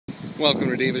Welcome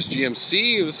to Davis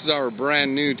GMC. This is our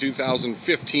brand new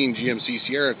 2015 GMC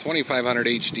Sierra 2500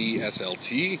 HD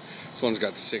SLT. This one's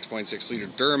got the 6.6 liter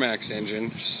Duramax engine,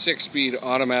 6-speed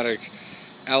automatic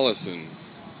Allison.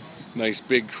 Nice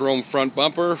big chrome front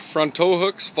bumper, front tow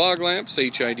hooks, fog lamps,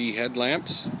 HID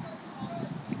headlamps,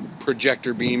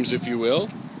 projector beams if you will.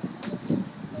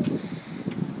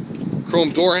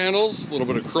 Chrome door handles, a little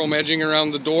bit of chrome edging around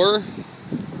the door,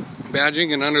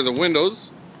 badging and under the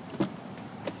windows.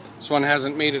 This one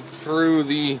hasn't made it through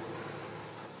the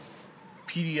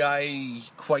PDI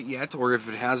quite yet, or if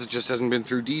it has, it just hasn't been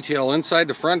through detail. Inside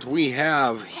the front we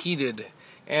have heated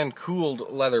and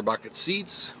cooled leather bucket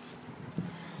seats,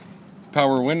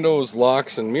 power windows,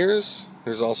 locks and mirrors.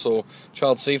 There's also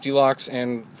child safety locks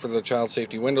and for the child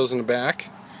safety windows in the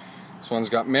back. This one's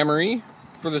got memory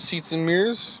for the seats and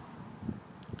mirrors.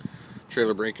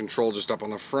 Trailer brake control just up on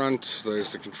the front.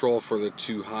 There's the control for the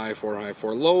 2 high,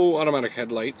 4 low automatic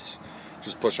headlights.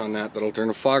 Just push on that, that'll turn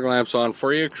the fog lamps on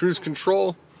for you. Cruise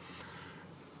control,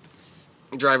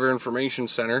 driver information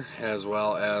center, as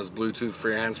well as Bluetooth for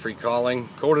your hands-free calling.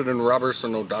 Coated in rubber so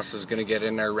no dust is going to get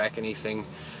in there, wreck anything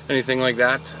like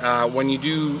that. When you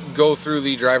do go through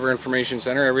the driver information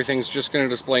center, everything's just going to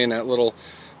display in that little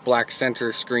black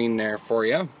center screen there for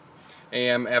you.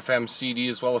 AM, FM, CD,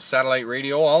 as well as satellite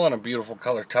radio, all on a beautiful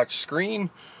color touch screen.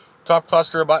 Top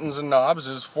cluster of buttons and knobs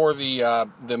is for the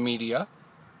media.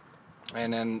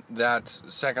 And then that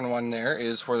second one there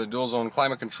is for the dual zone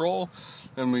climate control.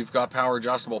 Then we've got power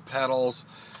adjustable pedals,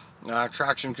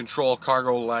 traction control,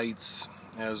 cargo lights,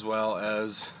 as well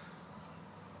as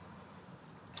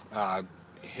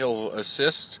hill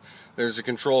assist. There's the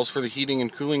controls for the heating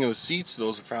and cooling of the seats.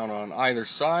 Those are found on either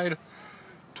side.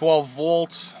 12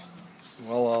 volt.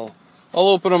 Well, I'll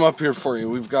open them up here for you.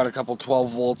 We've got a couple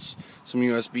 12 volts, some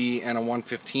USB, and a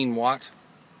 115 watt.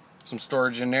 Some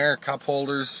storage in there, cup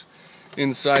holders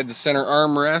inside the center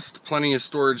armrest, plenty of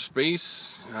storage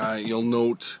space. You'll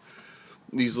note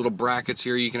these little brackets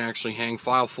here. You can actually hang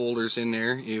file folders in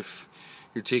there if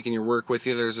you're taking your work with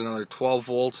you. There's another 12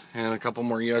 volt and a couple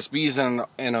more USBs and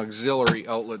an auxiliary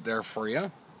outlet there for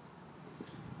you.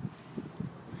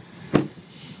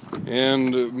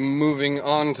 And moving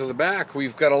on to the back,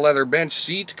 we've got a leather bench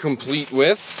seat complete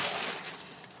with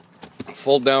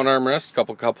fold down armrest,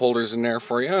 couple cup holders in there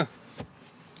for you.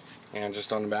 And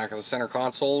just on the back of the center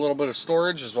console, a little bit of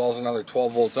storage as well as another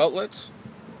 12 volt outlet.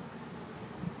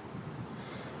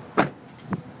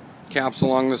 Caps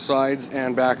along the sides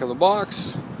and back of the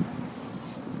box.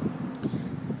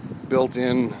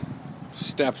 Built-in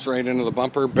steps right into the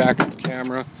bumper, back of the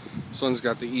camera. This one's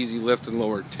got the easy lift and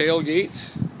lower tailgate.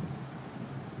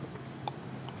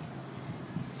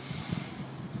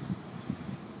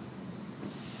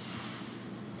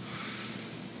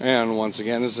 And once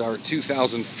again, this is our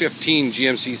 2015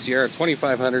 GMC Sierra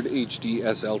 2500 HD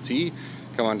SLT.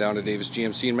 Come on down to Davis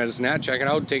GMC in Medicine Hat, check it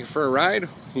out, take it for a ride.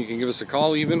 You can give us a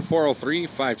call even,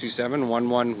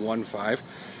 403-527-1115.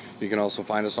 You can also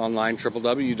find us online,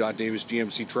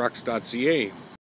 www.davisgmctrucks.ca.